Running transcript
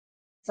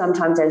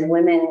sometimes as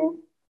women,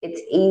 it's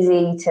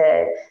easy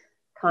to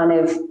kind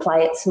of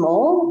play it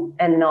small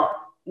and not,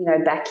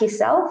 back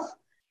yourself.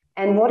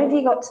 And what have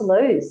you got to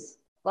lose?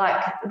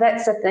 Like,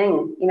 that's the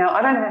thing.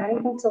 I don't have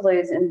anything to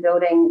lose in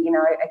building,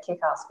 a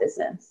kick-ass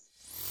business.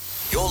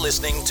 You're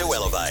listening to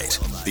Elevate,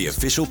 the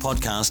official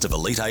podcast of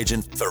Elite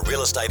Agent for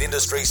real estate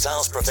industry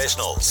sales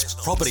professionals,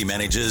 property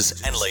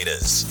managers and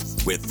leaders.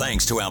 With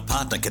thanks to our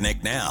partner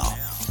Connect Now,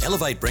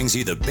 Elevate brings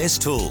you the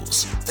best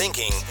tools,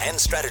 thinking and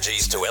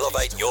strategies to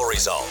elevate your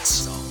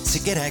results.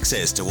 To get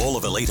access to all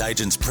of Elite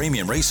Agent's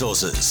premium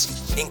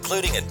resources,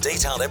 including a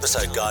detailed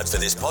episode guide for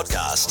this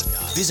podcast,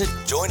 visit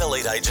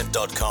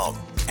joineliteagent.com.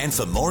 And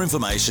for more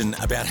information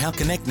about how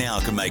Connect Now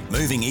can make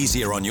moving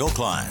easier on your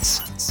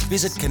clients,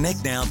 visit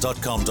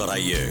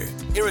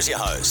connectnow.com.au. Here is your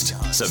host,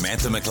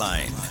 Samantha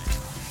McLean.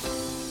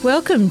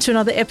 Welcome to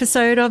another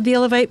episode of the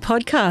Elevate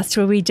podcast,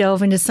 where we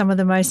delve into some of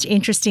the most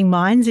interesting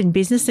minds in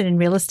business and in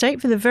real estate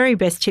for the very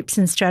best tips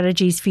and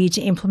strategies for you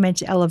to implement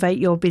to elevate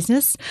your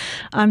business.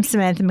 I'm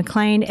Samantha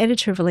McLean,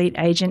 editor of Elite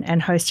Agent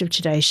and host of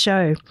today's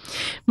show.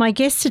 My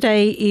guest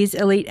today is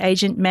Elite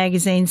Agent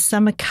magazine's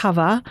summer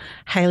cover,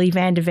 Hayley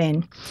van der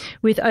Ven.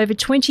 With over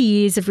 20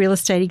 years of real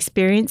estate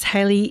experience,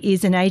 Hayley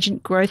is an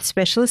agent growth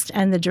specialist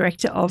and the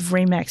director of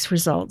Remax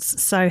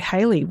Results. So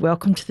Hayley,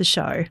 welcome to the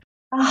show.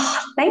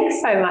 Oh,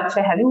 thanks so much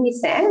for having me,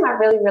 Sam. I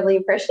really, really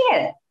appreciate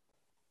it.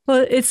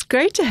 Well, it's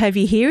great to have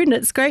you here, and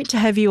it's great to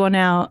have you on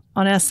our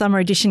summer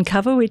edition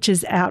cover, which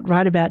is out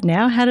right about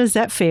now. How does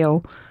that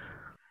feel?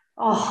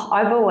 Oh,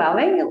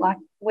 overwhelming. Like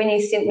when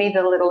you sent me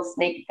the little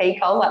sneak peek,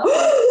 I was like,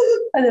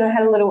 and then I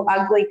had a little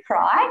ugly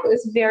cry. It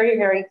was very,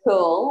 very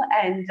cool.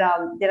 And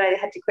then I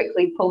had to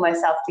quickly pull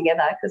myself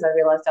together because I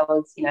realised I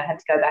was, had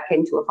to go back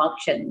into a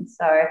function.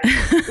 So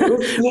it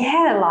was,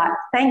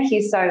 thank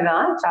you so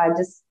much.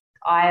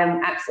 I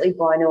am absolutely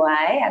blown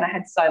away, and I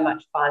had so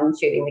much fun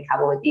shooting the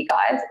cover with you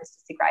guys. It was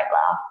just a great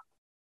laugh.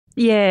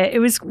 Yeah, it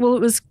was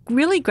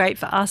really great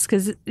for us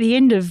because at the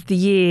end of the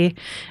year,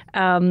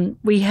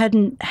 we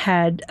hadn't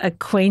had a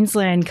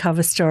Queensland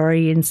cover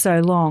story in so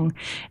long,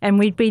 and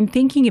we'd been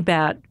thinking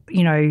about,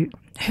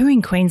 who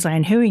in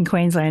Queensland,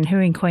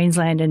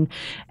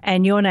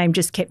 and your name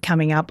just kept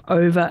coming up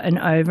over and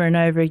over and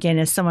over again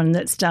as someone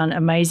that's done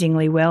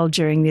amazingly well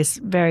during this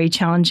very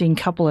challenging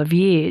couple of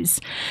years.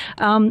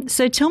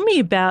 So tell me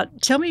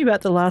about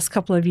the last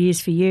couple of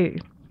years for you.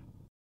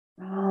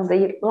 Oh,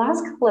 the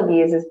last couple of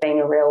years has been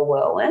a real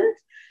whirlwind.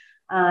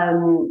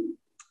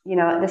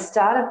 At the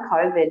start of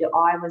COVID,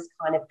 I was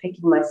kind of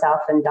picking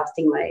myself up and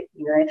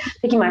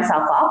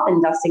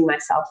dusting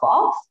myself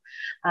off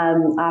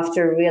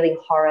after a really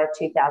horror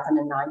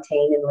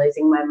 2019 and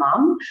losing my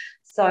mum.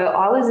 So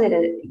I was at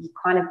a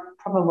kind of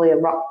probably a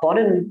rock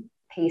bottom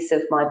piece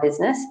of my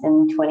business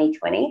in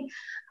 2020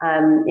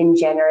 in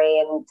January,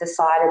 and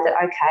decided that,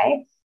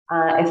 okay,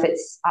 if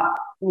it's up,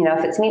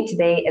 if it's meant to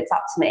be, it's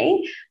up to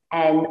me.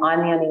 And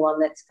I'm the only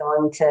one that's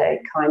going to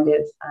kind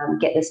of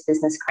get this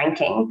business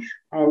cranking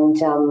and,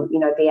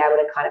 be able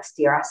to kind of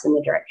steer us in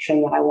the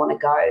direction that I want to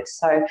go.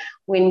 So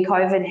when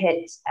COVID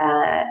hit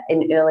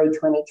in early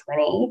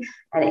 2020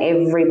 and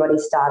everybody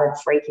started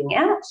freaking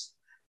out,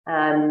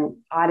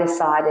 I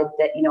decided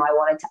that, I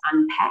wanted to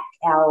unpack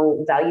our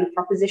value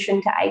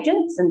proposition to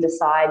agents and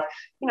decide,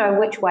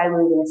 which way we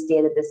were going to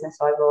steer the business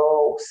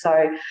overall.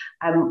 So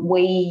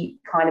we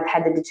kind of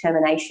had the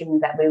determination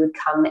that we would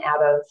come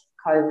out of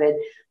COVID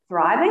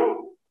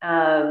thriving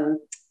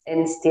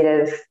instead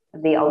of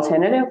the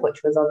alternative,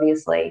 which was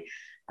obviously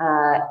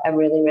a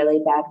really, really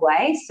bad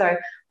way. So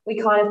we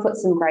kind of put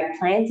some great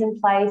plans in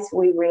place.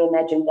 We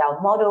reimagined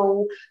our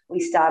model. We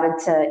started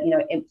to,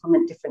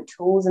 implement different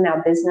tools in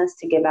our business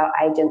to give our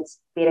agents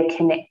better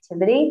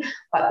connectivity,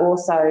 but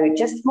also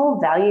just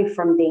more value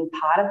from being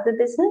part of the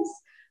business.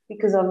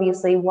 Because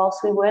obviously,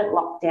 whilst we weren't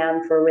locked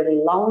down for a really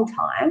long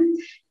time,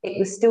 it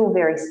was still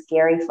very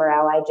scary for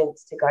our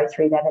agents to go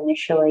through that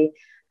initially.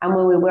 And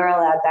when we were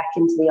allowed back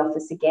into the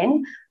office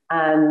again,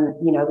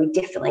 we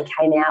definitely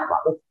came out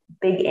with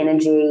big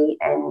energy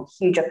and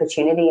huge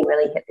opportunity and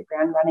really hit the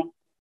ground running.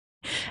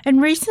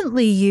 And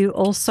recently you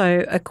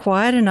also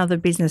acquired another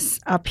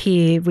business up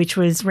here, which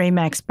was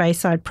Remax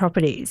Bayside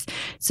Properties.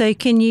 So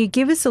can you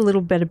give us a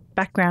little bit of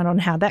background on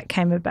how that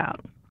came about?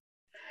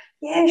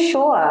 Yeah,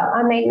 sure.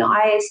 I mean,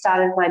 I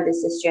started my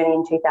business journey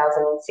in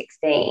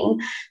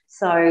 2016.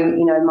 So,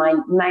 my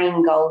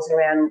main goals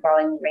around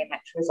growing the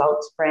Remax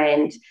Results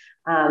brand,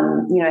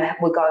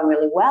 were going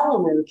really well,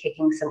 and we were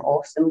kicking some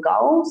awesome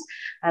goals.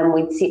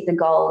 We'd set the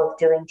goal of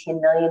doing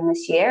 10 million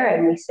this year,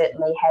 and we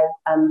certainly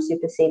have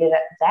superseded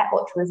that,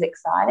 which was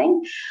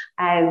exciting.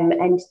 And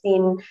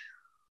then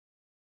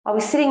I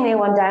was sitting there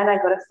one day and I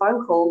got a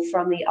phone call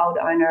from the old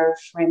owner of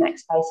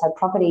Remax Bayside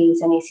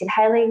Properties, and he said,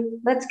 "Hayley,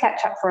 let's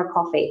catch up for a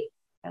coffee."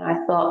 And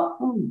I thought,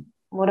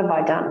 what have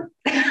I done?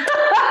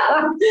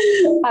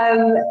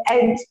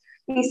 And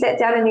he sat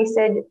down and he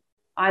said,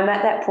 "I'm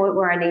at that point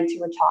where I need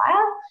to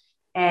retire,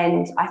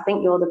 And I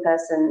think you're the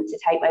person to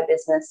take my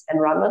business and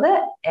run with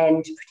it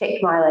and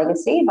protect my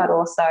legacy, but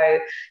also,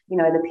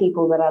 the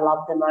people that I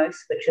love the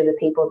most, which are the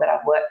people that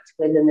I've worked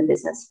with in the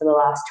business for the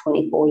last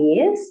 24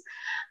 years.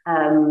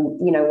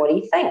 What do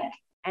you think?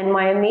 And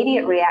my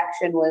immediate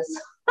reaction was,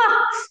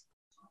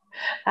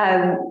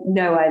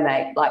 no way,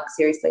 mate. Like,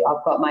 seriously,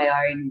 I've got my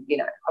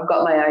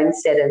own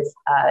set of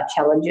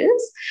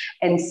challenges,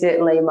 and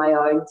certainly my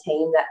own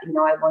team that,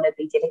 I want to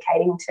be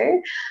dedicating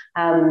to.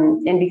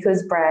 And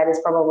because Brad is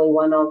probably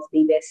one of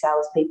the best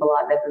salespeople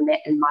I've ever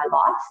met in my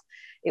life,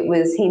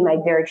 he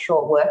made very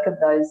short work of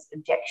those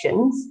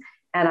objections.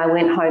 And I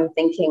went home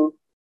thinking,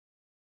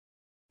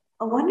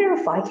 I wonder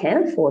if I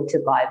can afford to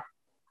buy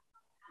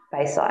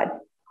Bayside.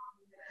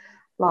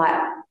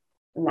 Like,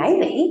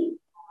 maybe.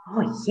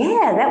 Oh,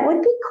 yeah, that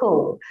would be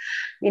cool.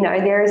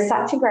 There is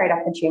such a great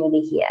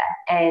opportunity here,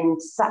 and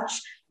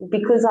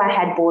because I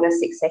had bought a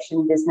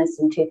succession business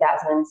in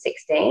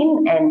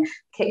 2016 and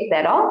kicked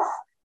that off,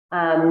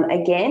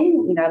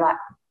 again,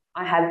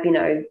 I have,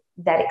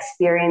 that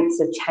experience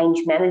of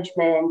change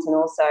management, and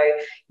also,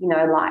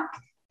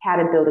 how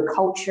to build a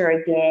culture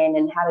again,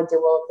 and how to do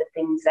all of the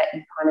things that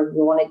you kind of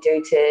want to do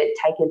to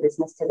take your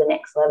business to the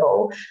next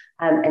level,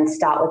 and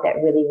start with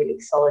that really, really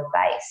solid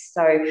base.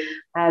 So,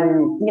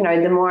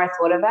 the more I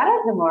thought about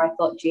it, the more I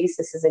thought, geez,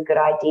 this is a good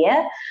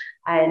idea.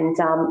 And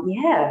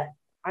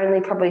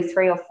only probably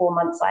 3 or 4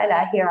 months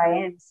later, here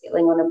I am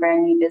settling on a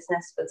brand new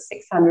business with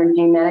 600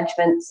 new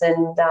managements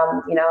and,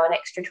 an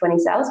extra 20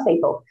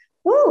 salespeople.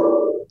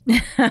 Woo!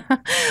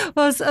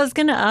 Well, I was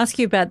going to ask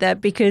you about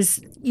that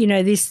because,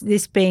 this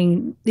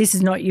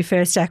is not your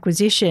first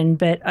acquisition,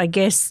 but I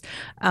guess,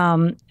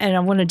 and I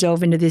want to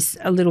delve into this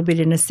a little bit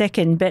in a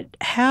second, but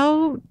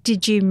how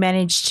did you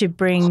manage to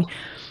bring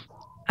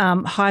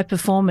high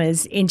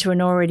performers into an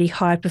already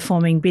high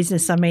performing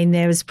business? I mean,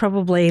 there was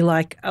probably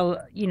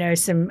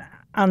some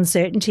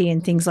uncertainty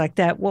and things like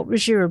that. What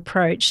was your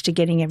approach to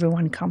getting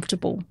everyone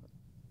comfortable?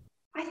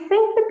 I think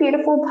the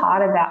beautiful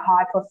part about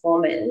high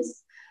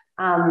performers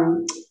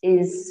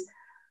is,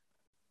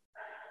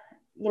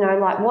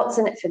 what's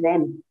in it for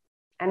them.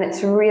 And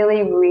it's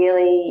really,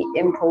 really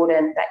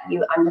important that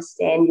you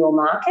understand your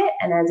market.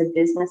 And as a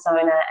business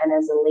owner and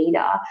as a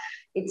leader,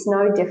 it's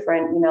no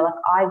different.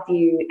 I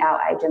view our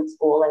agents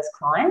all as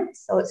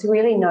clients. So it's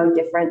really no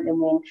different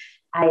than when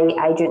an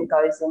agent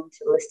goes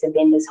into a list of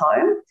vendors'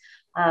 home.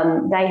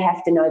 They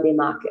have to know their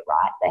market,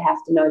 right? They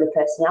have to know the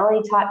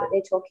personality type that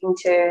they're talking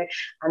to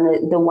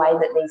and the way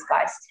that these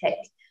guys tick.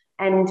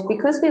 And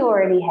because we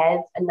already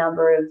have a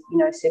number of,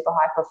 super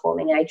high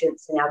performing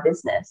agents in our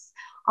business,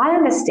 I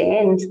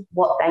understand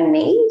what they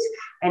need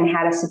and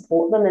how to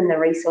support them and the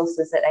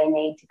resources that they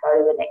need to go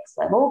to the next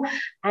level.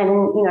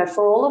 And,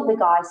 for all of the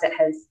guys that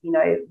have,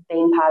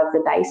 been part of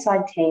the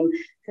Bayside team,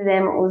 for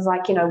them, it was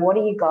like, what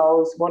are your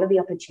goals? What are the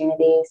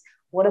opportunities?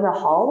 What are the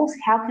holes?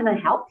 How can I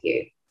help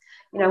you?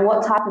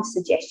 What type of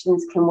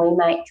suggestions can we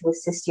make to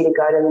assist you to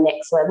go to the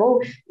next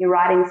level? You're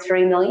writing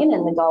 3 million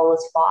and the goal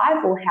is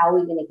 5. Well, how are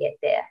we going to get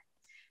there?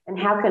 And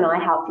how can I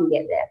help you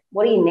get there?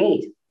 What do you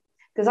need?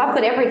 Because I've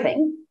got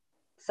everything.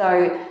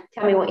 So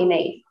tell me what you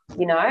need,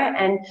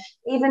 and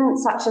even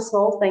such a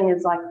small thing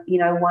as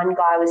one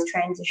guy was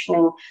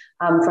transitioning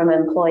from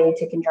employee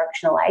to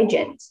contractual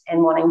agent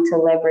and wanting to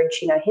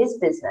leverage, his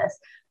business,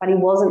 but he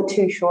wasn't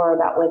too sure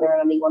about whether or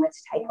not he wanted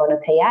to take on a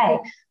PA.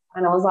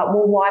 And I was like,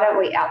 well, why don't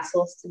we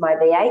outsource to my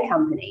VA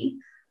company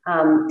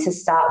to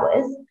start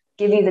with,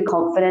 give you the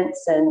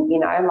confidence and,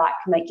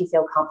 make you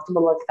feel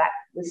comfortable with the fact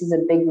this is a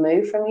big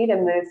move from you to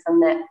move from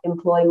that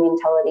employee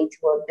mentality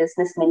to a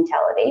business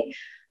mentality.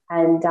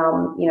 And,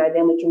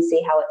 then we can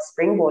see how it's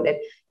springboarded.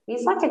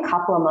 He's like a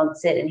couple of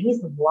months in and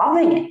he's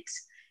loving it.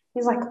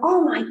 He's like,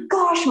 oh my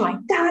gosh, my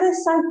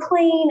data's so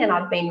clean. And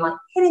I've been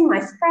hitting my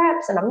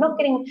scraps and I'm not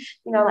getting,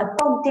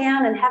 bogged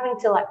down and having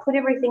to put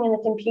everything in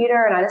the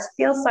computer. And I just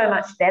feel so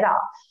much better.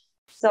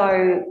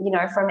 So,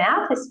 from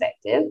our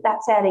perspective,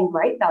 that's adding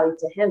great value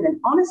to him. And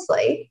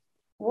honestly,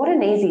 what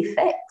an easy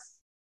fix.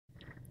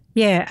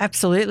 Yeah,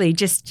 absolutely.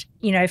 Just,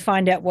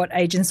 find out what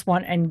agents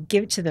want and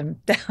give it to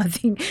them. I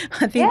think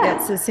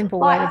that's a simple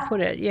way to put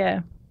it.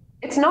 Yeah.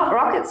 It's not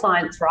rocket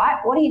science,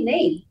 right? What do you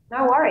need?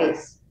 No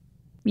worries.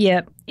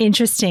 Yeah,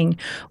 interesting.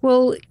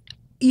 Well,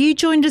 you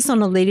joined us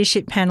on a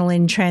leadership panel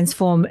in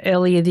Transform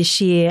earlier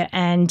this year,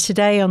 and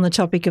today on the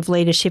topic of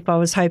leadership, I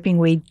was hoping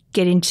we'd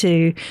get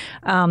into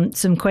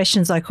some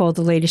questions I call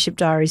the leadership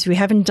diaries. We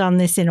haven't done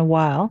this in a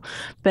while,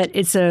 but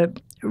it's a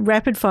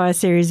rapid fire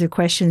series of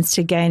questions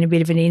to gain a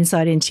bit of an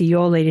insight into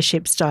your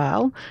leadership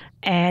style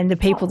and the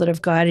people that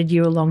have guided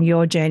you along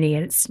your journey.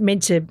 And it's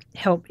meant to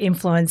help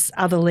influence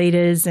other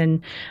leaders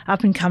and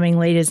up and coming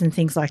leaders and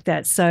things like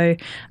that. So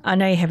I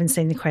know you haven't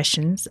seen the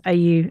questions. Are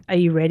you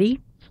ready?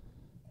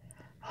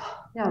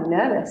 Yeah, I'm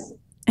nervous.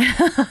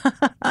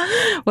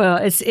 Well,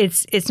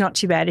 it's not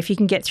too bad. If you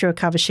can get through a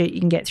cover sheet, you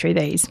can get through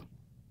these.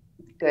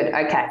 Good.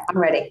 Okay, I'm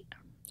ready.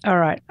 All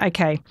right.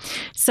 Okay.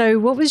 So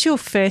what was your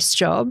first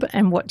job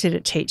and what did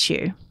it teach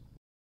you?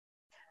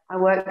 I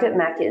worked at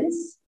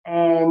Macca's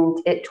and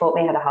it taught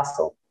me how to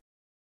hustle.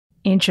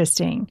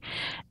 Interesting.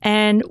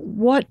 And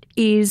what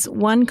is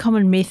one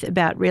common myth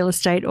about real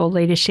estate or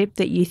leadership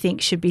that you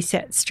think should be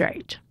set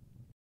straight?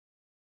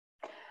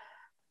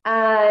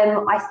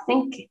 I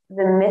think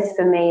the myth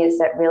for me is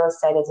that real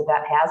estate is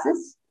about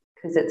houses,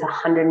 because it's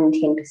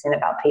 110%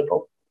 about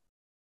people.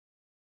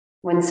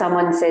 When I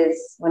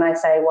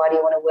say, why do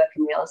you want to work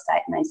in real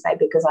estate? And they say,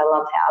 because I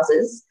love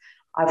houses,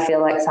 I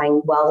feel like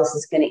saying, well, this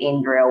is going to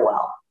end real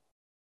well.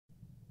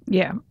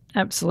 Yeah,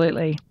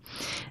 absolutely.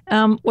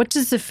 What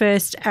does the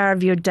first hour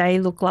of your day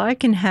look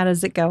like, and how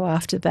does it go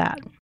after that?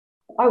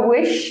 I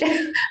wish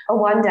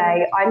one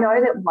day, I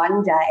know that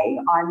one day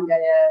I'm going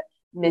to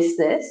miss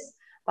this,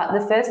 but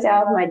the first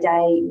hour of my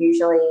day,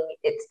 usually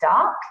it's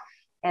dark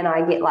and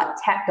I get like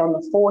tapped on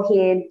the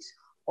forehead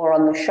or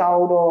on the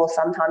shoulder or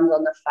sometimes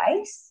on the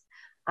face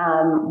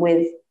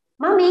with,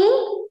 "Mummy,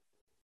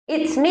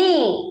 it's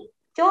me,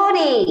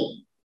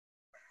 Geordie."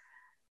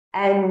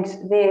 And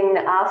then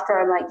after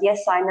I'm like,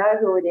 yes, I know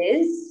who it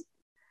is,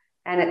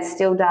 and it's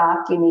still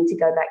dark, you need to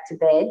go back to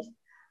bed.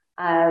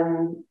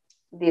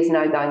 There's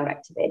no going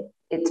back to bed.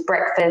 It's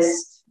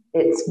breakfast,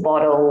 it's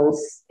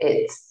bottles,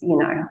 it's,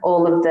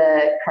 all of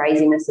the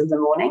craziness of the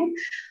morning.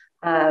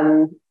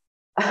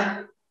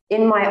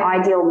 In my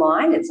ideal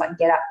mind, it's like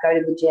get up, go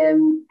to the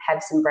gym,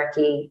 have some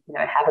brekkie,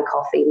 have a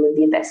coffee, live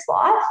your best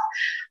life.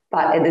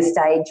 But at the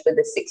stage with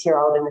a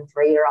 6-year-old and a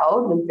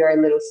 3-year-old, with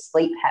very little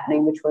sleep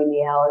happening between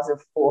the hours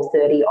of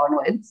 4:30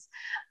 onwards,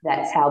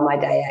 that's how my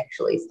day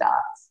actually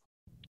starts.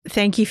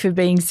 Thank you for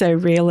being so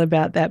real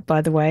about that,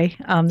 by the way.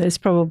 There's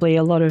probably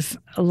a lot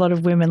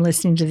of women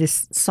listening to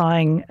this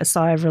sighing a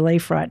sigh of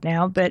relief right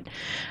now. But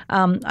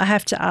I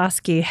have to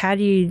ask you, how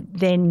do you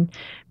then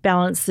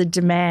balance the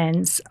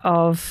demands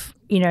of,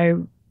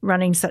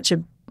 running such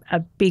a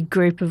big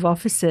group of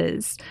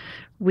officers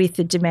with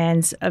the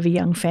demands of a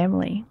young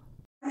family?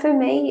 For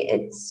me,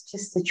 it's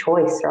just a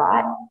choice,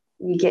 right?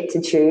 You get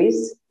to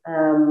choose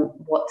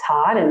what's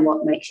hard and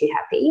what makes you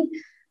happy.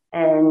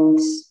 And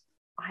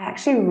I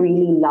actually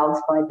really love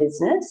my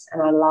business,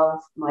 and I love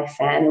my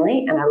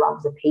family, and I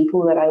love the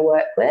people that I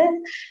work with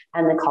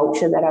and the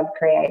culture that I've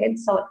created.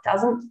 So it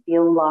doesn't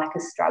feel like a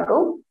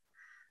struggle.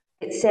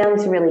 It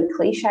sounds really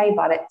cliche,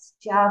 but it's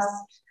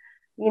just,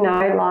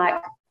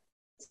 like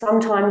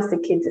sometimes the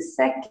kids are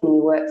sick and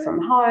you work from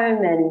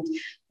home and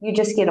you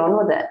just get on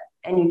with it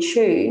and you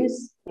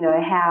choose,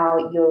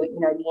 how you're,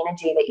 the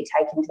energy that you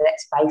take into that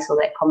space or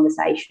that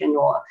conversation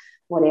or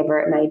whatever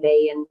it may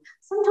be. And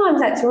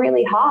sometimes that's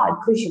really hard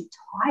because you're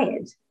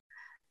tired,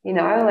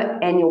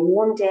 and you're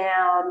worn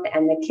down,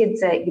 and the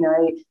kids are,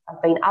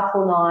 have been up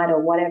all night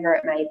or whatever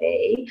it may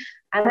be.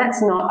 And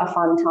that's not a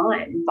fun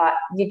time, but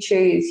you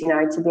choose,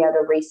 to be able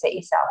to reset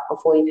yourself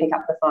before you pick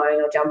up the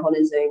phone or jump on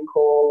a Zoom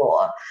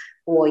call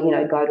or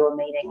go to a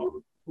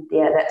meeting. And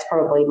yeah, that's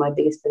probably my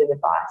biggest bit of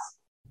advice.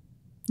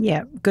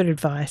 Yeah, good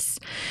advice.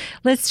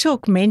 Let's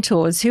talk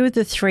mentors. Who are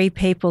the 3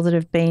 people that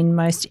have been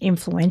most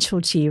influential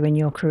to you in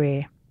your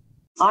career?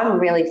 I'm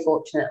really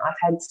fortunate. I've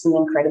had some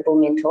incredible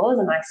mentors,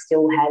 and I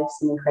still have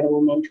some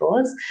incredible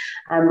mentors.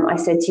 I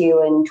said to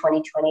you in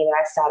 2020 that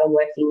I started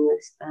working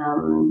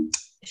with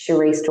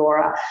Cherie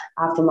Storer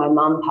after my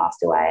mum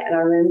passed away. And I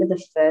remember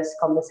the first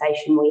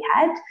conversation we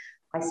had.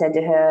 I said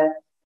to her,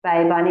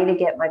 "Babe, I need to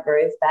get my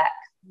groove back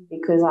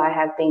because I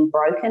have been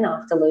broken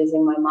after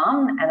losing my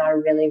mum, and I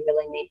really,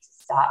 really need to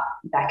start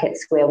back at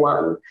square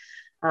one."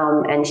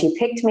 And she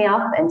picked me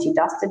up and she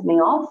dusted me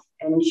off,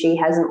 and she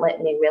hasn't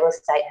let me real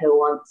estate her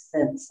once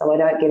since, so I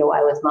don't get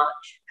away with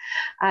much.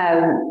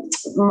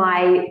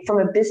 From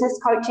a business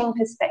coaching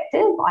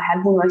perspective, I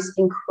have the most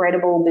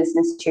incredible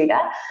business tutor.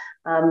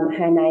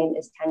 Her name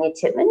is Tanya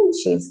Titman.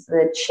 She's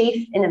the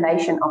Chief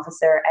Innovation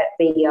Officer at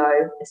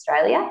BDO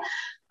Australia,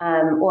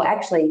 or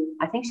actually,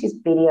 I think she's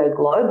BDO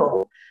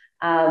Global.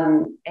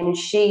 And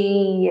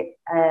she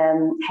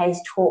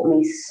has taught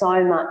me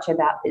so much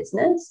about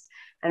business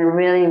and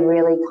really,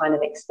 really kind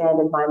of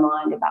expanded my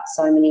mind about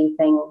so many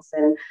things.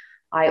 And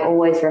I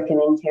always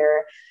recommend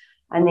her.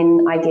 And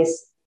then I guess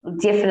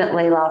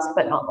definitely last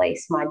but not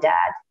least, my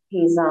dad.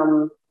 He's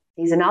an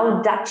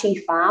old Dutchy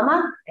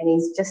farmer, and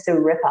he's just a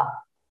ripper.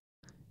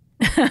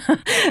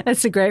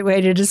 That's a great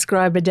way to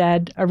describe a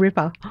dad, a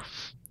ripper.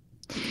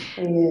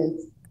 He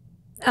is.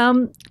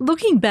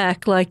 Looking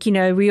back,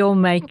 we all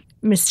make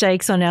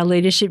mistakes on our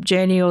leadership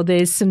journey, or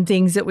there's some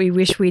things that we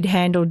wish we'd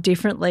handled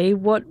differently.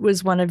 What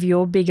was one of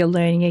your bigger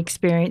learning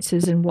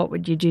experiences, and what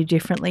would you do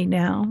differently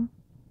now?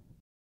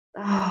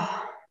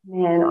 Oh,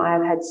 man,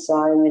 I've had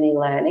so many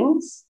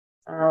learnings.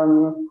 If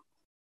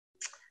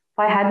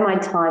I had my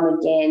time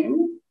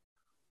again,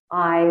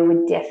 I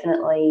would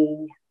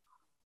definitely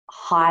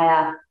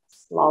hire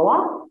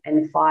slower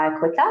and fire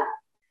quicker.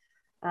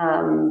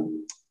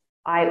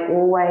 I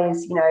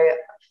always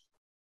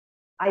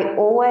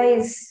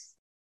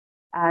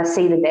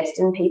see the best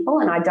in people,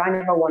 and I don't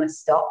ever want to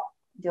stop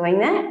doing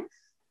that.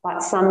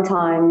 But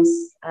sometimes,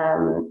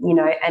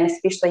 and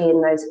especially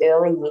in those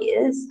early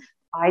years,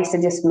 I used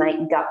to just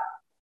make gut,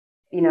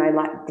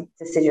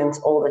 decisions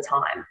all the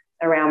time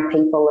around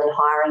people and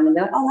hiring, and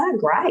they're like, "Oh, they're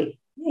great.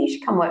 Yeah, you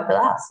should come work with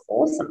us.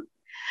 Awesome."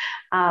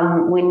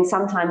 when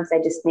sometimes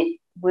they just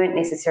weren't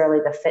necessarily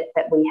the fit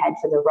that we had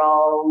for the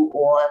role,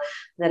 or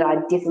that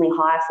I'd definitely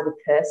hire for the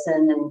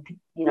person and,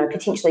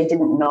 potentially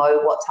didn't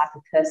know what type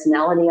of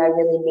personality I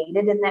really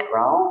needed in that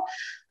role.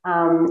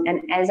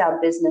 And as our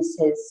business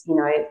has,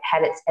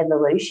 had its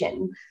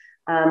evolution,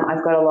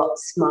 I've got a lot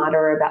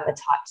smarter about the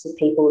types of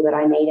people that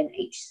I need in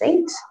each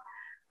seat.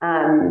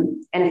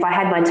 And if I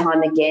had my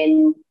time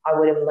again, I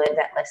would have learned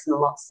that lesson a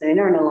lot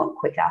sooner and a lot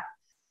quicker.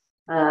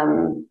 That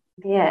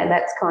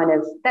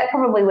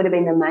probably would have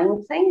been the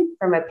main thing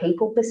from a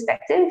people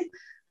perspective.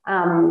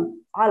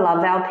 I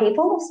love our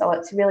people, so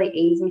it's really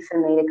easy for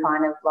me to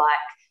kind of like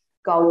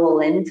go all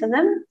in for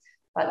them.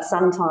 But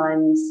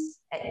sometimes,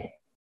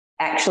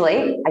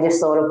 actually, I just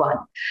thought of one.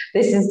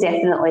 This is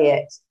definitely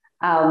it.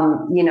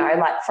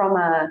 Like from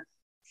a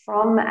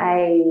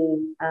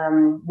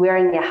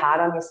wearing your heart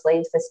on your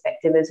sleeves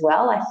perspective as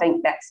well. I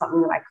think that's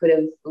something that I could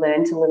have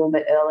learned a little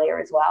bit earlier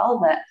as well.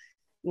 That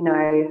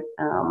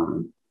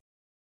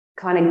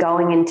kind of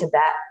going into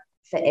bat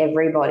for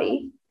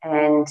everybody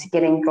and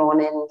getting drawn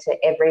into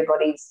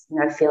everybody's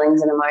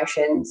feelings and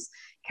emotions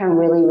can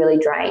really, really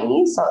drain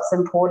you. So it's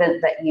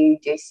important that you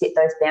do set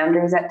those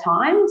boundaries at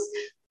times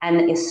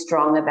and is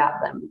strong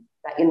about them.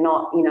 That you're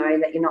not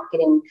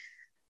getting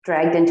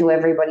dragged into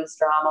everybody's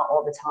drama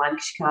all the time,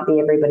 because you can't be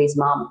everybody's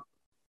mum.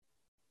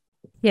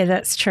 Yeah,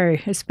 that's true,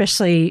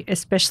 especially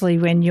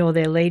when you're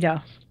their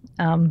leader.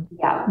 Mum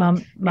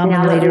and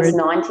leader. There's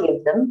 90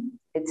 of them.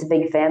 It's a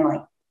big family.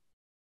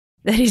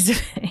 It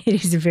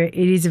is a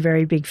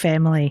very big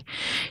family.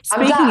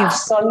 I'm Dutch,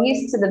 so I'm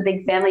used to the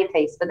big family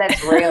piece, but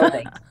that's real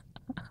big.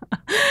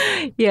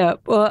 Yeah,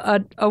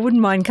 well, I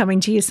wouldn't mind coming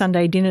to your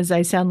Sunday dinners.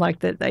 They sound like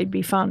that they'd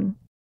be fun.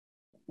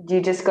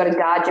 You just got to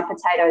guard your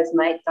potatoes,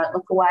 mate. Don't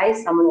look away.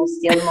 Someone will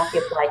steal them off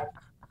your plate.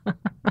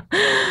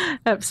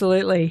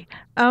 Absolutely.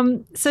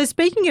 So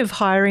speaking of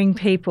hiring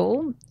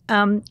people,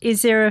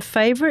 is there a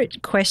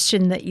favourite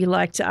question that you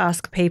like to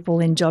ask people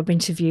in job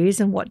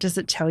interviews, and what does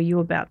it tell you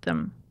about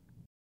them?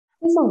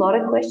 There's a lot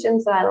of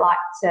questions that I like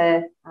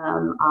to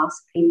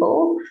ask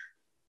people.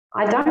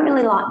 I don't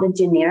really like the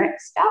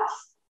generic stuff.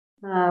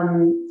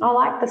 I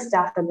like the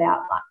stuff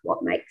about like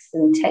what makes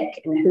them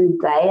tick and who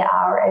they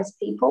are as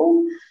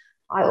people.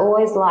 I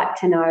always like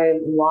to know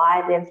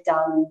why they've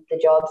done the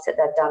jobs that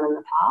they've done in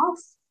the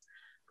past,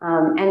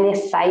 and their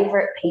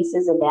favourite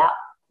pieces about,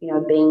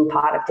 being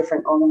part of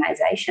different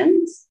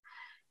organisations.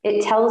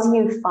 It tells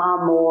you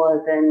far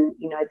more than,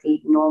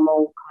 the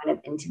normal kind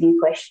of interview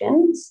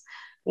questions,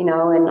 and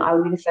I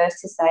would be the first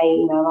to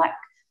say,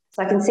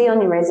 so I can see on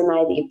your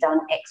resume that you've done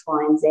X,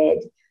 Y, and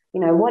Z.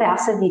 What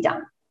else have you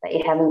done that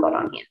you haven't got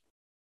on here?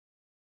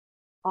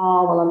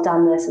 Oh, well, I've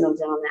done this and I've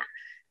done that.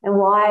 And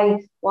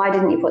why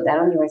didn't you put that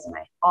on your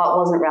resume? Oh, it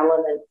wasn't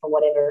relevant for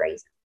whatever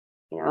reason.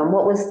 And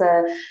what was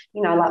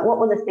what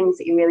were the things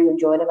that you really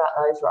enjoyed about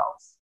those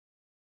roles?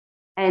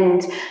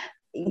 And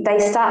they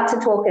start to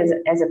talk as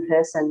a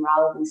person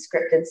rather than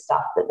scripted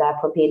stuff that they're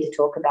prepared to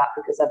talk about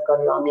because they've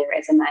got it on their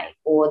resume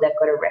or they've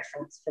got a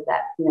reference for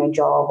that,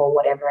 job or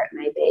whatever it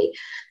may be.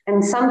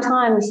 And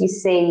sometimes you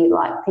see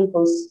like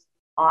people's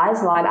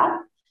eyes light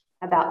up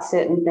about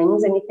certain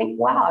things and you think,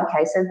 wow,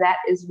 okay, so that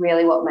is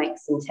really what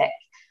makes them tick.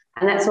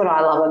 And that's what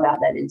I love about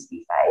that interview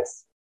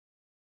phase.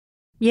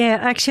 Yeah,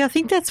 actually, I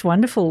think that's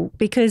wonderful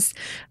because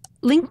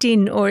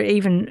LinkedIn or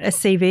even a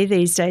CV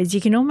these days, you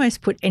can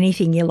almost put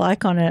anything you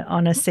like on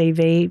a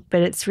CV,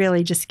 but it's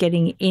really just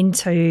getting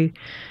into,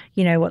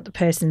 what the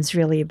person's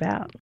really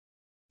about.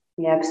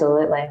 Yeah,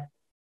 absolutely.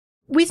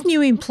 With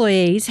new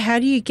employees, how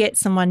do you get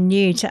someone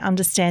new to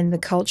understand the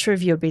culture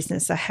of your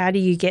business? Or how do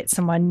you get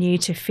someone new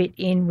to fit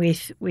in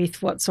with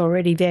what's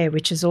already there,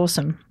 which is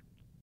awesome?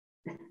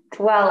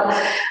 Well,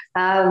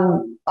 I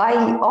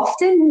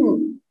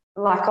often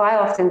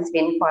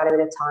spend quite a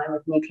bit of time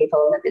with new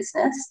people in the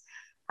business,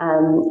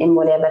 in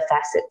whatever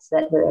facets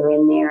that are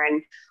in there.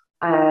 And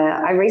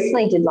I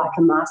recently did like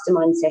a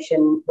mastermind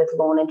session with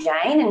Lorna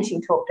Jane, and she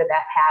talked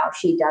about how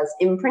she does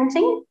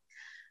imprinting.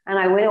 And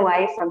I went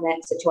away from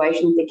that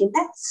situation thinking,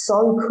 that's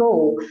so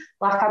cool.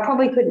 Like I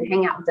probably couldn't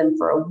hang out with them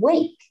for a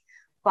week,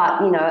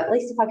 but, at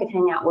least if I could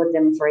hang out with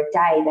them for a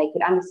day, they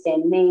could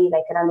understand me,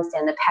 they could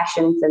understand the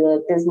passion for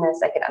the business,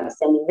 they could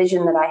understand the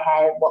vision that I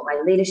have, what my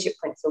leadership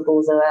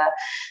principles are,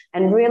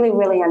 and really,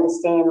 really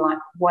understand like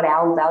what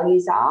our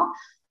values are.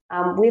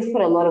 We've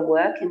put a lot of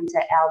work into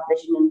our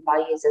vision and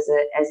values as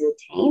a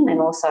team, and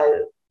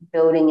also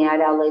building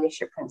out our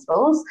leadership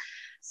principles.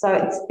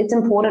 So it's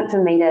important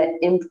for me to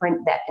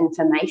imprint that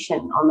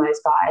information on those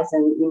guys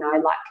and,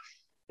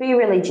 be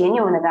really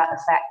genuine about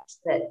the fact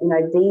that,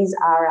 these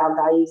are our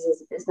values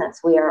as a business.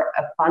 We are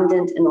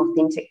abundant and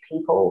authentic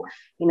people,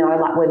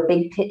 we're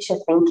big picture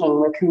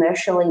thinking, we're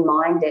commercially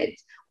minded,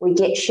 we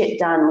get shit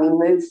done, we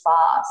move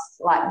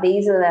fast. Like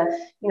these are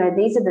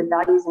the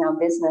values in our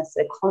business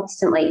that are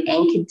constantly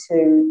anchored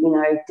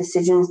to,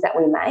 decisions that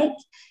we make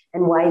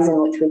and ways in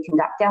which we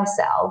conduct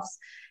ourselves.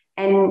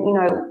 And,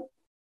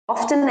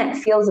 often that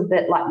feels a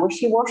bit like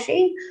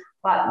wishy-washy,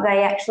 but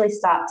they actually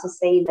start to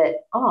see that,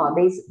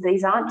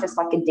 these aren't just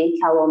like a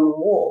decal on the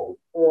wall.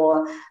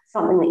 or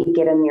something that you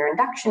get on your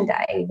induction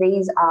day.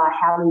 These are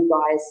how you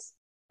guys,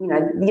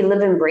 you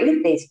live and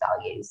breathe these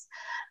values.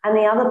 And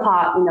the other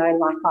part,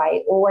 like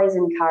I always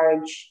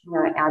encourage,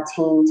 our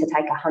team to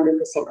take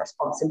 100%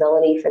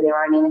 responsibility for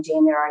their own energy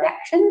and their own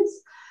actions.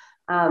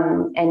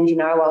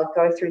 I'll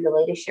go through the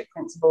leadership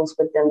principles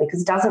with them,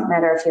 because it doesn't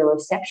matter if you're a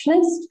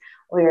receptionist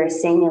or you're a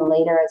senior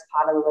leader as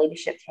part of the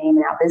leadership team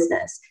in our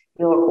business.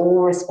 You're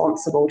all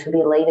responsible to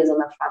be leaders on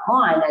the front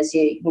line as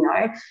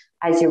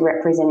you're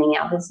representing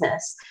our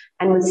business.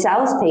 And with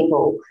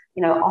salespeople,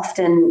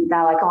 often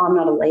they're like, oh, I'm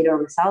not a leader,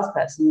 I'm a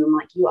salesperson. And I'm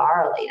like, you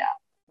are a leader.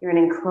 You're an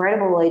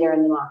incredible leader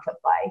in the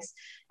marketplace,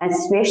 and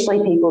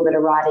especially people that are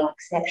writing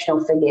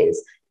exceptional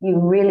figures. You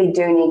really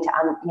do need to,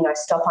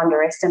 stop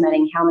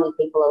underestimating how many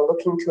people are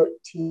looking to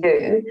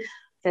you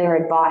for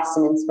their advice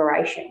and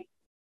inspiration.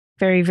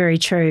 Very, very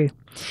true.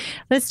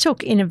 Let's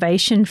talk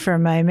innovation for a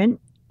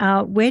moment.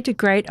 Where do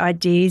great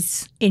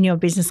ideas in your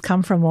business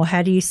come from, or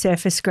how do you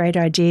surface great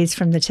ideas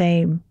from the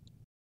team?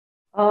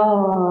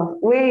 Oh,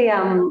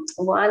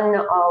 one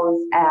of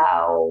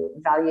our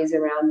values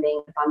around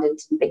being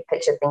abundant and big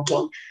picture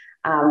thinking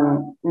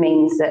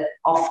means that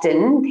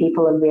often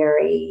people are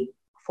very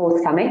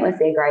forthcoming with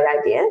their great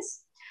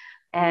ideas,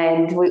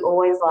 and we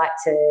always like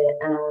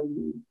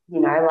to,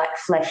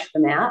 flesh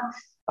them out.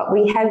 But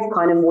we have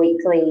kind of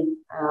weekly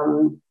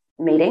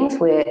meetings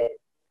where,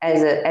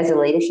 as a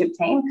leadership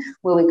team,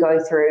 where we go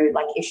through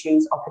like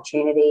issues,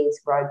 opportunities,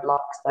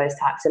 roadblocks, those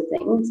types of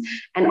things.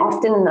 And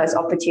often in those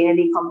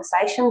opportunity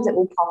conversations, it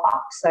will pop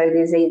up. So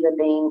there's either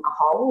been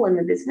a hole in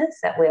the business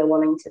that we're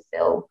wanting to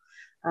fill,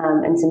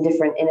 and some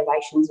different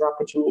innovations or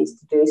opportunities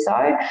to do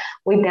so.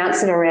 We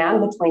bounce it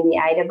around between the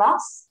 8 of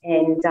us,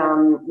 and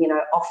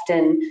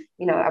often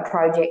a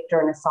project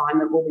or an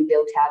assignment will be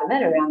built out of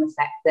it around the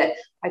fact that,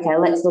 okay,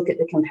 let's look at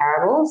the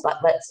comparables,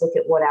 like let's look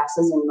at what else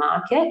is in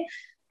market,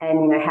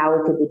 and how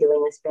we could be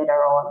doing this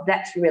better, or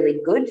that's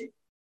really good.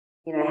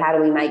 How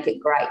do we make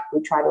it great?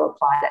 We try to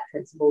apply that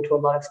principle to a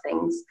lot of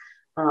things,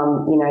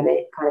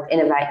 to kind of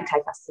innovate and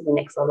take us to the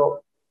next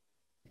level.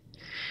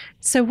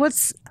 So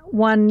what's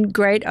one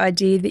great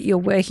idea that you're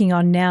working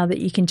on now that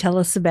you can tell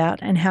us about,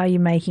 and how you're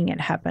making it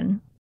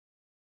happen?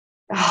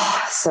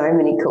 Oh, so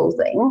many cool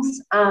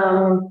things.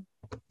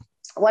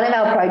 One of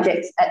our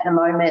projects at the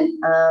moment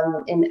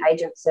in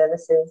agent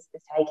services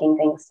is taking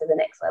things to the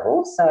next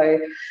level. So,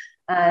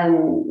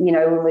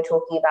 when we're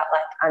talking about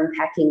like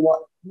unpacking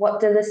what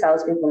do the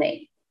salespeople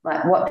need?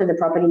 Like, what do the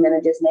property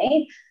managers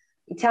need?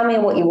 You tell me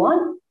what you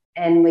want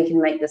and we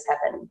can make this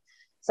happen.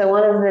 So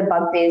one of the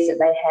bugbears that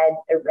they had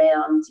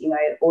around,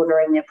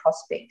 ordering their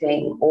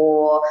prospecting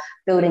or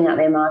building up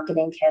their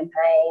marketing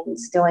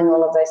campaigns, doing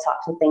all of those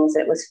types of things,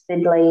 that it was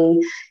fiddly,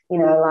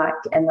 and they're like,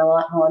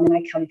 oh, and then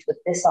I come to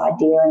this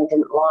idea and I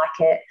didn't like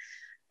it.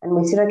 And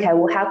we said, okay,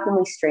 well, how can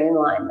we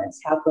streamline this?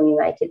 How can we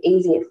make it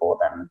easier for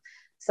them?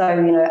 So,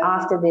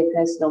 after their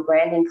personal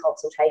branding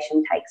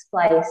consultation takes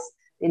place,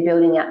 they're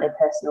building out their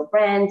personal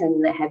brand,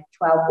 and they have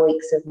 12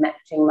 weeks of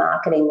matching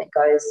marketing that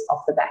goes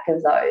off the back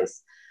of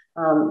those.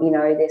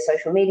 Their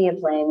social media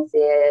plans,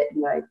 their,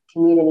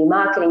 community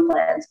marketing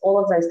plans, all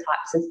of those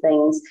types of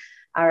things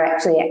are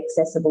actually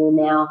accessible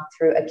now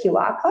through a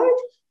QR code.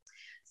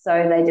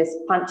 So they just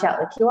punch out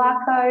the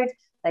QR code,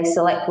 they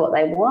select what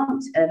they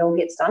want, and it all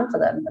gets done for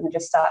them, and it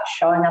just starts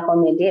showing up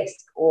on their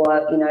desk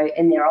or,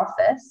 in their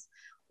office.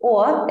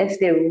 Or if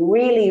they're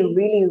really,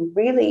 really,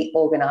 really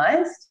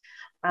organised,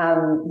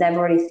 they've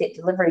already set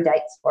delivery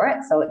dates for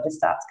it, so it just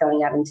starts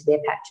going out into their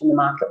patch in the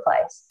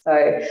marketplace.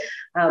 So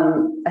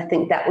I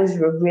think that was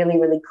a really,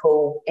 really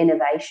cool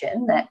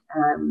innovation that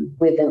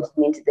we've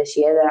implemented this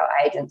year that our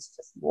agents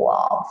just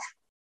love.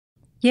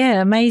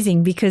 Yeah,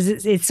 amazing, because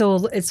it's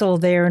all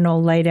there and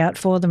all laid out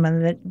for them,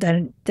 and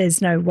that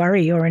there's no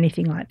worry or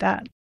anything like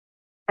that.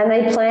 And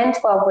they plan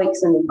 12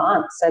 weeks in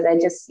advance, so they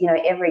just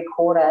every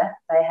quarter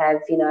they have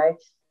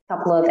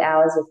couple of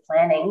hours of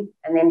planning,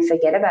 and then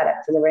forget about it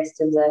for the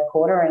rest of the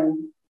quarter, and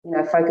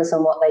focus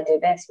on what they do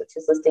best, which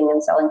is listing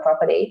and selling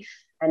property,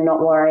 and not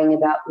worrying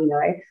about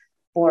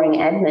boring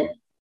admin.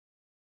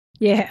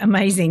 Yeah,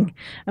 amazing.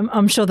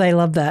 I'm sure they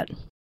love that.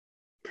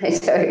 They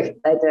do.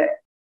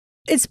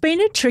 It's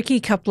been a tricky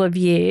couple of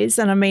years,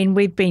 and I mean,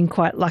 we've been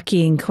quite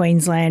lucky in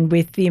Queensland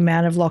with the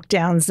amount of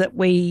lockdowns that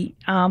we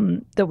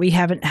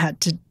haven't had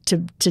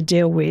to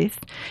deal with,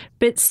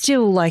 but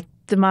still, like,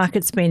 the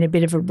market's been a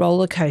bit of a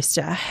roller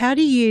coaster. How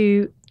do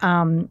you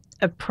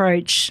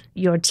approach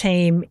your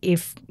team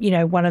if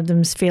one of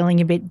them's feeling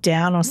a bit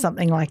down or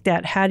something like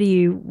that? How do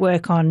you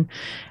work on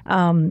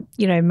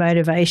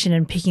motivation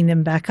and picking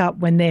them back up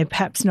when they're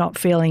perhaps not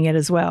feeling it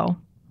as well?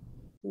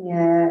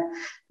 Yeah,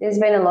 there's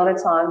been a lot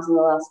of times in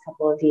the last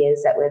couple of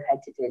years that we've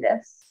had to do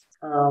this,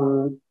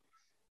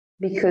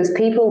 because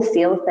people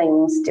feel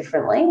things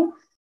differently,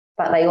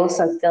 but they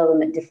also feel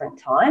them at different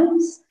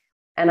times.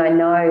 And I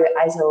know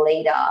as a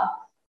leader,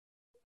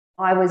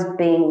 I was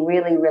being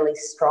really, really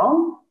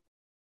strong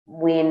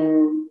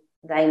when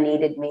they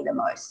needed me the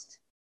most.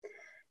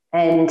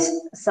 And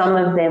some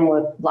of them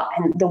were like,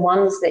 and the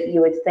ones that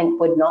you would think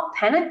would not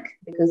panic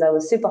because they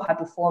were super high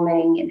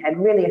performing and had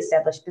really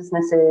established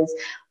businesses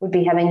would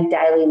be having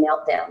daily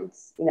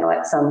meltdowns,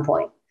 at some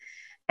point.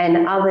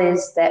 And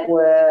others that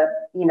were,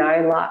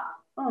 like,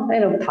 oh,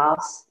 it'll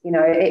pass.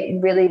 It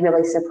really,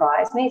 really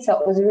surprised me. So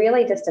it was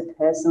really just a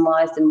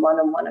personalized and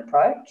one-on-one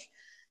approach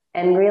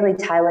and really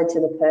tailored to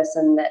the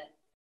person that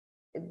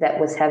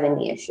was having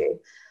the issue.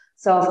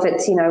 So if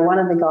it's, one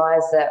of the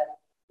guys that,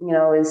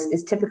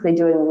 is typically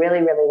doing really,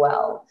 really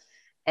well,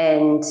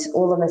 and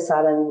all of a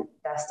sudden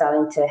they're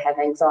starting to have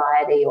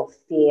anxiety or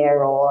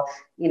fear or,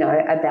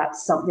 about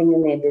something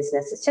in their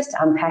business, it's just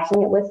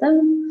unpacking it with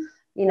them,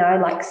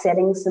 like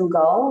setting some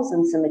goals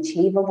and some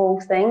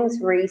achievable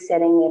things,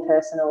 resetting their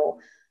personal,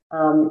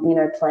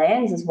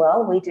 plans as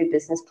well. We do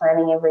business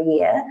planning every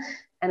year,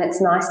 and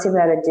it's nice to be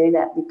able to do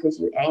that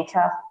because you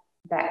anchor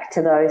back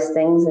to those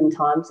things in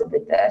times of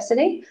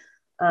adversity.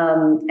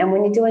 And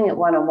when you're doing it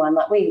one-on-one,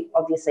 like we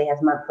obviously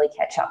have monthly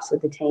catch-ups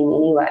with the team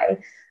anyway,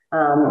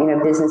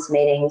 business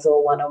meetings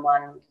or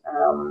one-on-one,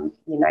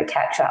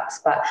 catch-ups.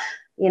 But,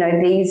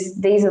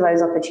 these are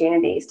those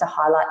opportunities to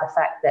highlight the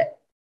fact that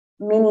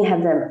many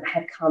of them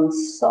have come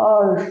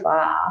so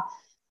far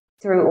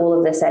through all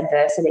of this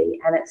adversity.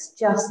 And it's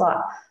just like,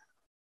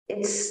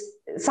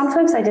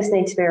 sometimes they just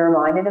need to be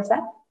reminded of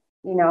that,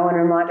 and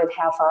reminded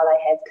how far they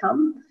have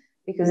come.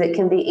 Because it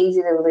can be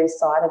easy to lose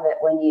sight of it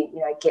when you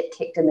get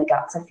kicked in the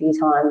guts a few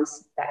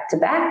times back to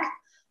back,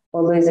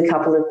 or lose a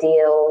couple of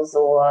deals,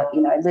 or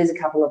lose a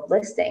couple of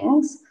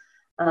listings.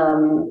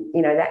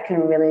 That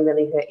can really,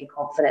 really hurt your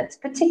confidence,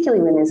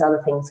 particularly when there's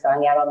other things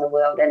going out on the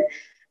world.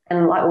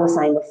 And like we were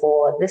saying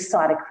before, this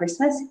side of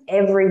Christmas,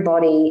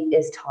 everybody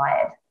is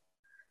tired.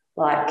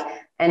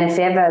 And if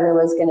ever there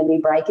was going to be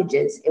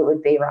breakages, it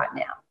would be right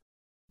now.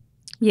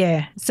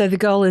 Yeah. So the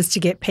goal is to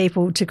get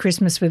people to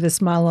Christmas with a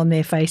smile on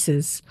their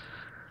faces.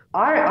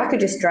 I could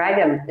just drag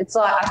them. It's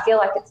like, I feel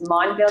like it's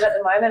minefield at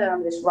the moment, and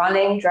I'm just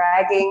running,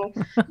 dragging,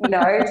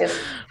 just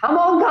come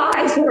on,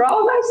 guys, we're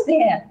almost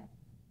there.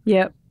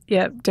 Yep.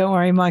 Don't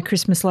worry, my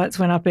Christmas lights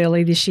went up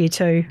early this year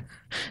too.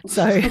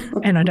 So,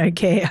 and I don't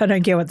care. I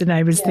don't care what the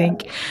neighbours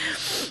think.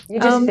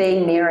 You're just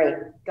being merry.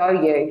 Go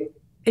you.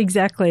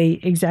 Exactly.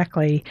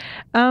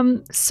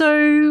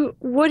 So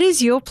what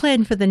is your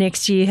plan for the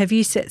next year? Have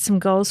you set some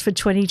goals for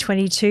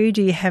 2022?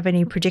 Do you have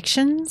any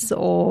predictions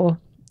or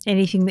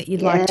anything that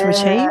you'd like to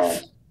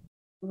achieve?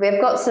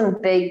 We've got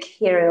some big,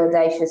 hairy,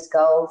 audacious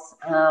goals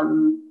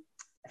for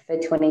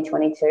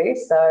 2022.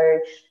 So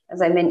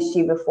as I mentioned to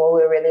you before,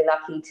 we're really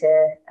lucky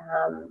to,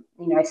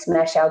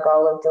 smash our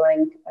goal of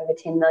doing over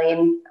 10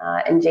 million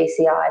in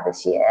GCI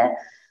this year.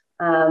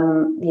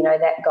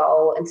 That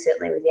goal, and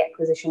certainly with the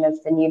acquisition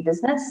of the new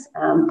business,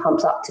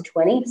 pumps up to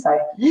 20. So,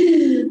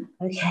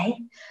 okay.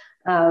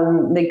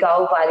 The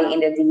goal by the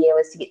end of the year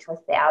was to get to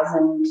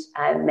 1,000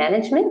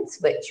 managements,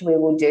 which we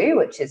will do,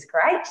 which is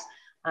great.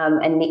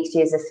 And next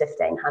year's is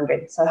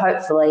 1,500. So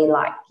hopefully,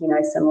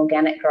 some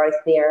organic growth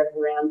there of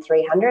around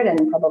 300,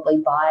 and probably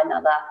buy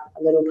a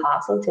little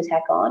parcel to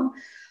tack on.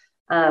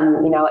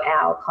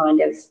 Our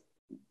kind of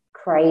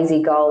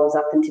crazy goals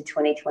up into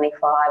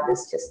 2025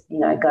 is just,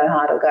 go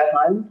hard or go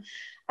home.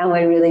 And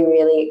we're really,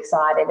 really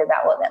excited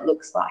about what that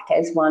looks like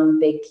as one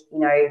big,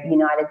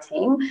 united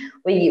team.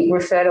 We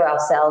refer to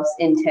ourselves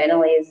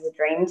internally as the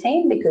dream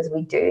team because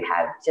we do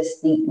have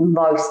just the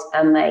most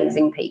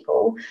amazing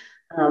people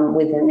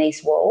within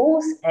these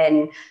walls.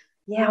 And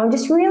I'm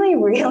just really,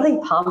 really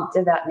pumped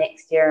about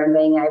next year and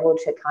being able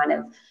to kind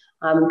of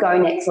go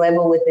next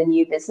level with the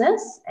new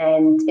business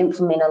and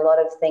implement a lot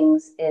of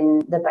things in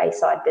the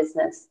Bayside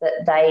business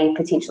that they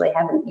potentially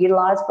haven't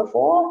utilised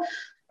before,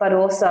 but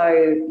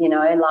also,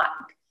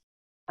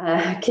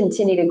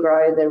 continue to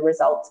grow the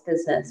results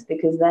business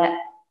because those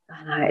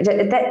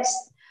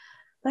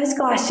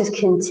guys just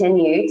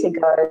continue to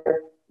go,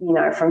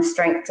 from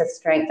strength to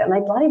strength, and they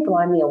bloody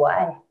blow me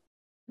away.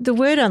 The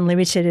word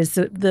unlimited is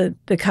the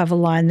cover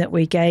line that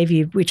we gave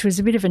you, which was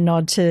a bit of a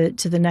nod to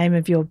the name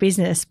of your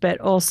business, but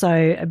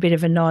also a bit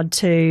of a nod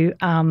to,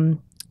 how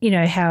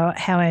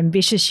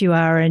ambitious you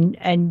are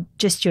and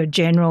just your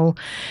general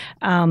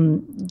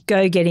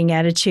go-getting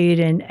attitude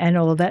and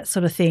all of that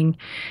sort of thing.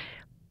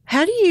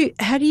 How do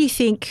you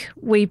think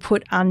we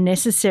put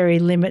unnecessary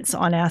limits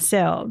on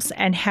ourselves,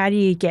 and how do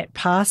you get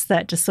past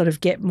that to sort of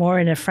get more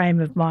in a frame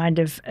of mind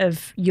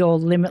of your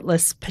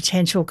limitless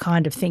potential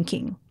kind of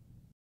thinking?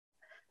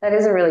 That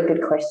is a really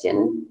good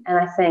question. And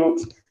I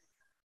think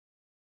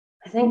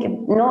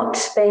not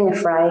being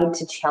afraid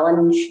to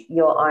challenge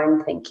your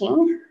own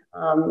thinking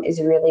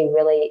is really,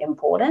 really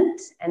important.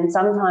 And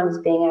sometimes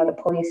being able to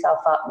pull yourself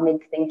up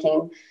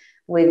mid-thinking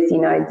with,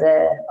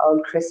 the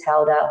old Chris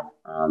Helder,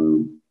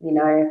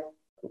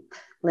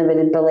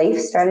 limited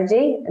belief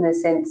strategy, in the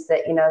sense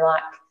that,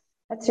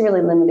 that's a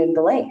really limited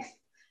belief.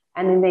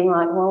 And then being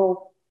like,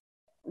 well,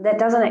 that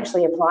doesn't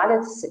actually apply to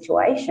the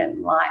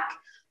situation.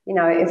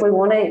 If we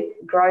want to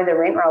grow the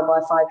rent roll by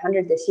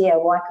 500 this year,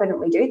 why couldn't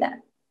we do that?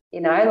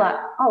 We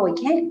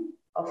can.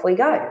 Off we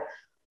go.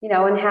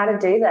 And how to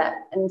do that.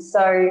 And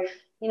so,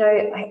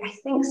 I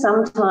think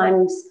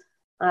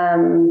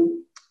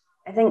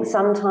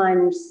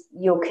sometimes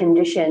you're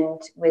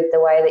conditioned with the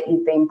way that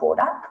you've been brought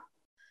up.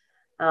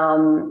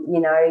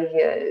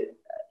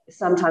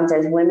 Sometimes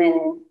as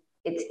women,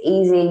 it's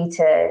easy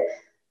to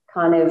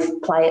kind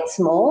of play it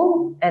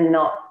small and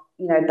not,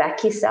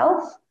 back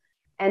yourself.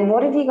 And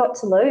what have you got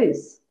to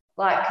lose?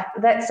 Like,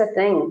 that's the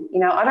thing.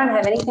 I don't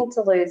have anything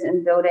to lose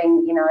in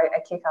building,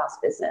 a kick-ass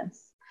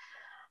business.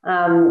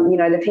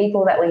 The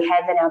people that we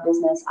have in our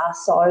business are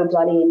so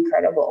bloody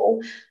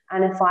incredible.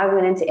 And if I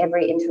went into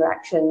every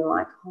interaction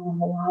like,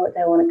 why would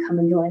they want to come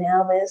and join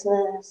our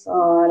business?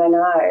 I don't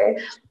know.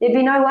 There'd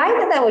be no way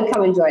that they would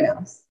come and join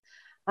us.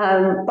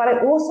 But I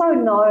also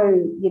know,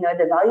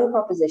 the value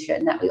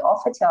proposition that we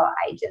offer to our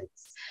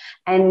agents,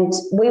 and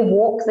we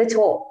walk the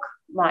talk.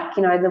 Like,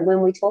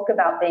 when we talk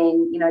about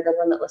being, the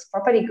Limitless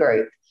Property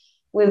Group,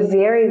 we're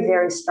very,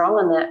 very strong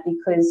on that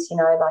because,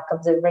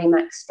 of the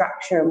RE/MAX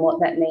structure and what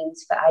that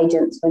means for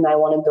agents when they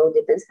want to build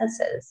their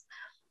businesses.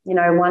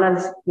 One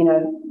of,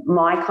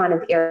 my kind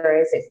of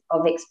areas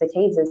of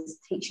expertise is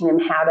teaching them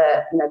how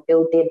to,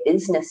 build their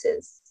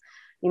businesses.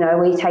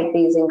 We take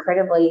these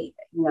incredibly,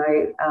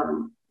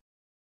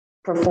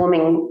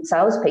 performing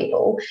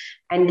salespeople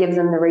and give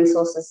them the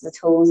resources, the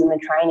tools and the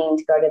training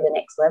to go to the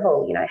next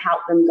level,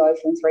 help them go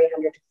from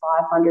 300 to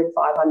 500,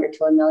 500 to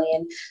 $1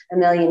 million, $1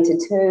 million to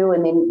 2,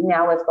 and then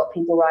now we've got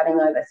people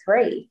writing over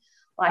 3.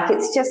 Like,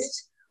 it's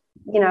just,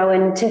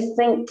 and to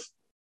think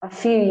a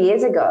few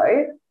years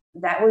ago,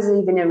 that was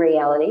even a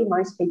reality.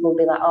 Most people would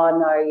be like, oh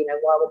no,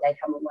 why would they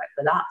come and work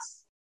with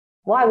us?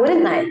 Why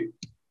wouldn't they?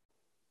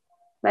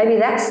 Maybe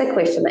that's the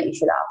question that you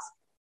should ask.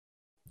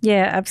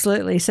 Yeah,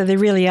 absolutely. So there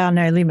really are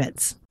no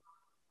limits.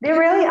 There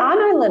really are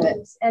no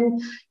limits.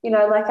 And,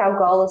 our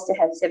goal is to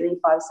have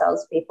 75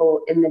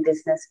 salespeople in the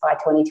business by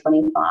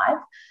 2025.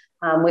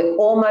 We're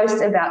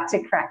almost about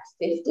to crack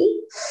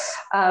 50,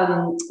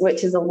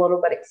 which is a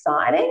little bit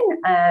exciting.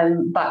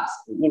 But,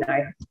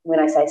 when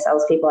I say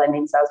salespeople, I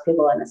mean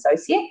salespeople and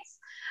associates.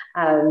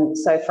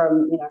 So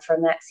from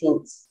that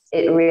sense,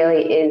 it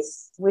really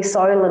is, we're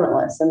so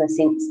limitless in the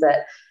sense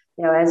that,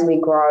 as we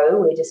grow,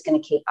 we're just going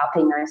to keep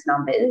upping those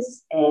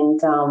numbers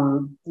and,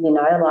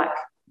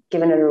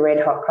 giving it a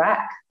red hot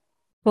crack.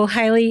 Well,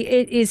 Hayley,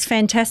 it is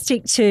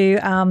fantastic to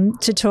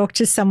talk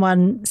to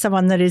someone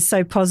that is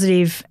so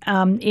positive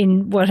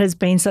in what has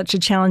been such a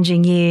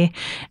challenging year,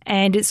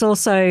 and it's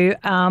also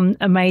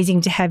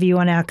amazing to have you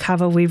on our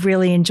cover. We've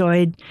really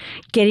enjoyed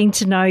getting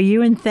to know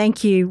you, and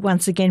thank you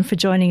once again for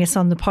joining us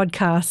on the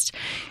podcast.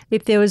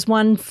 If there was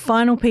one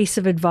final piece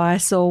of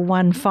advice or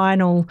one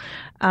final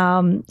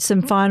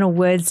some final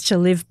words to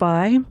live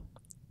by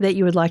that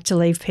you would like to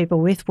leave people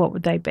with, what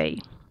would they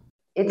be?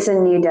 It's a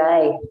new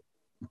day.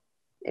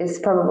 Is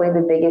probably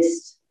the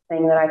biggest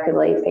thing that I could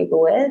leave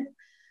people with,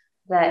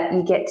 that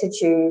you get to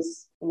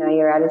choose,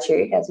 your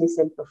attitude, as we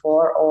said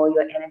before, or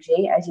your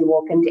energy as you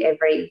walk into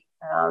every,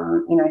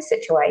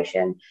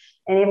 situation.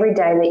 And every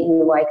day that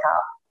you wake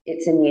up,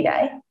 it's a new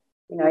day.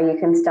 You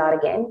can start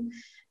again.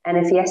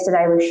 And if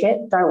yesterday was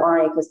shit, don't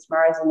worry, because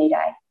tomorrow's a new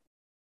day.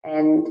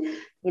 And,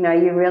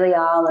 you really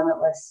are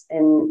limitless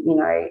in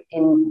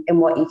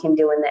what you can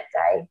do in that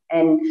day.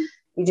 And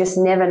you just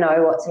never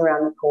know what's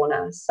around the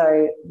corner.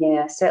 So,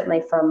 yeah,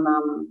 certainly from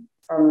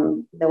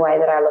the way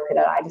that I look at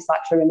it, I just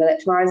like to remember that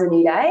tomorrow's a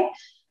new day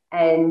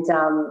and,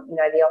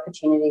 the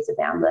opportunities are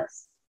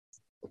boundless.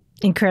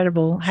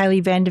 Incredible. Hayley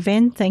van der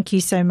Ven, thank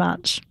you so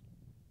much.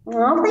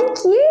 Oh, thank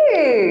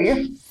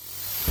you.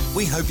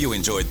 We hope you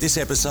enjoyed this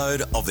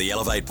episode of the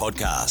Elevate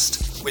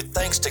Podcast, with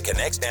thanks to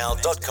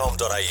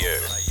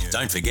connectnow.com.au.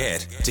 Don't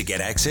forget to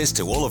get access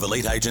to all of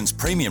Elite Agent's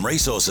premium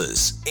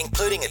resources,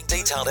 including a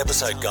detailed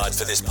episode guide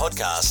for this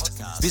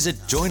podcast. Visit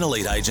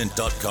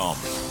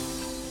joineliteagent.com.